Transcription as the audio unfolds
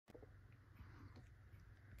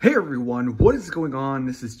Hey everyone, what is going on?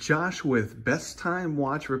 This is Josh with Best Time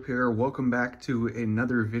Watch Repair. Welcome back to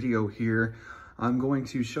another video here. I'm going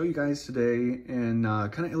to show you guys today and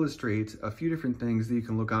kind of illustrate a few different things that you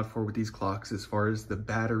can look out for with these clocks as far as the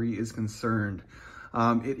battery is concerned.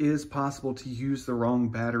 It is possible to use the wrong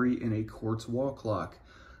battery in a quartz wall clock.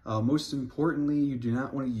 Most importantly, you do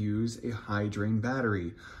not want to use a high drain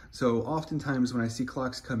battery. So oftentimes when I see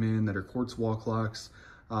clocks come in that are quartz wall clocks,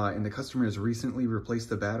 and the customer has recently replaced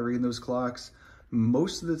the battery in those clocks,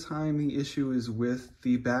 most of the time the issue is with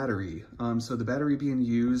the battery. So the battery being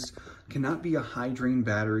used cannot be a high drain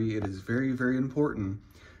battery. It is very, very important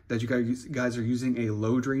that you guys are using a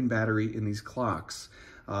low drain battery in these clocks.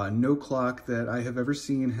 No clock that I have ever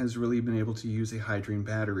seen has really been able to use a high drain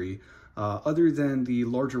battery, other than the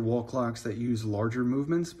larger wall clocks that use larger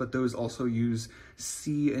movements, but those also use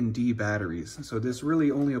C and D batteries. So this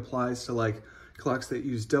really only applies to like clocks that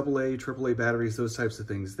use AA, AAA batteries, those types of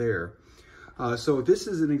things there. So this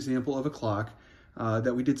is an example of a clock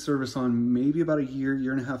that we did service on maybe about a year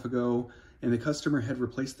and a half ago, and the customer had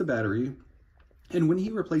replaced the battery. And when he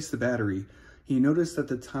replaced the battery, he noticed that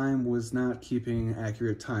the time was not keeping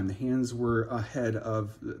accurate time. The hands were ahead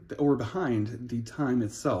of or behind the time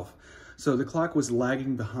itself. So the clock was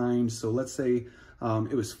lagging behind. So let's say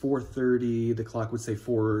it was 4:30, the clock would say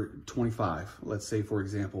 4:25, let's say, for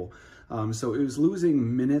example. So it was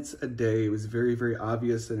losing minutes a day. It was very, very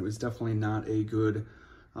obvious, and it was definitely not a good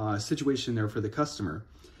situation there for the customer.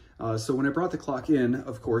 So when I brought the clock in,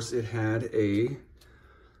 of course, it had an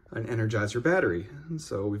Energizer battery. And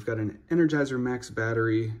so we've got an Energizer Max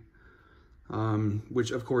battery,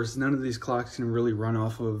 which of course, none of these clocks can really run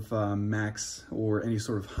off of Max or any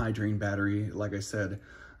sort of high drain battery. Like I said,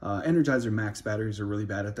 Energizer Max batteries are really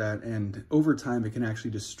bad at that. And over time, it can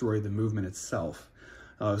actually destroy the movement itself.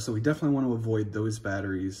 So we definitely want to avoid those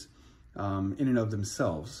batteries in and of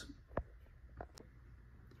themselves.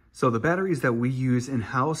 So the batteries that we use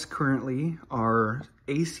in-house currently are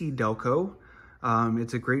AC Delco.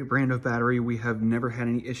 It's a great brand of battery. We have never had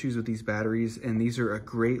any issues with these batteries, and these are a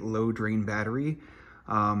great low drain battery.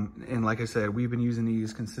 And like I said, we've been using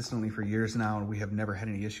these consistently for years now, and we have never had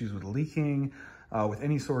any issues with leaking, with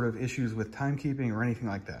any sort of issues with timekeeping or anything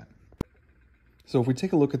like that. So if we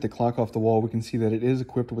take a look at the clock off the wall, we can see that it is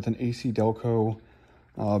equipped with an AC Delco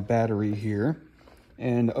battery here.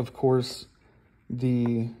 And of course,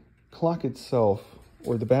 the clock itself,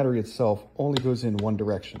 or the battery itself, only goes in one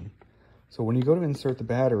direction. So when you go to insert the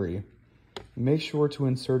battery, make sure to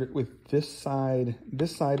insert it with this side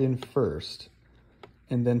in first,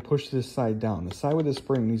 and then push this side down. The side with the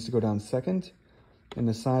spring needs to go down second, and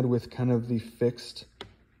the side with kind of the fixed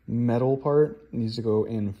metal part needs to go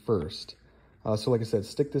in first. So like I said,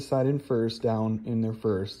 stick this side in first, down in there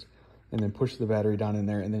first, and then push the battery down in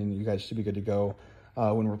there, and then you guys should be good to go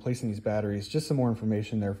when replacing these batteries. Just some more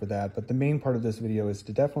information there for that. But the main part of this video is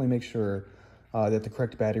to definitely make sure that the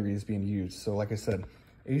correct battery is being used. So like I said,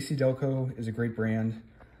 AC Delco is a great brand,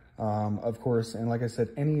 of course. And like I said,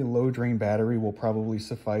 any low drain battery will probably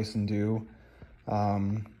suffice and do.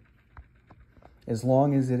 As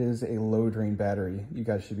long as it is a low drain battery, you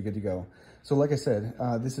guys should be good to go. So like I said,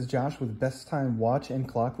 this is Josh with Best Time Watch and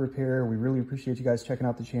Clock Repair. We really appreciate you guys checking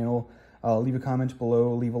out the channel. Leave a comment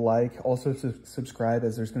below, leave a like. Also subscribe,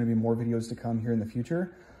 as there's going to be more videos to come here in the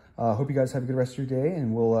future. Hope you guys have a good rest of your day,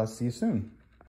 and we'll see you soon.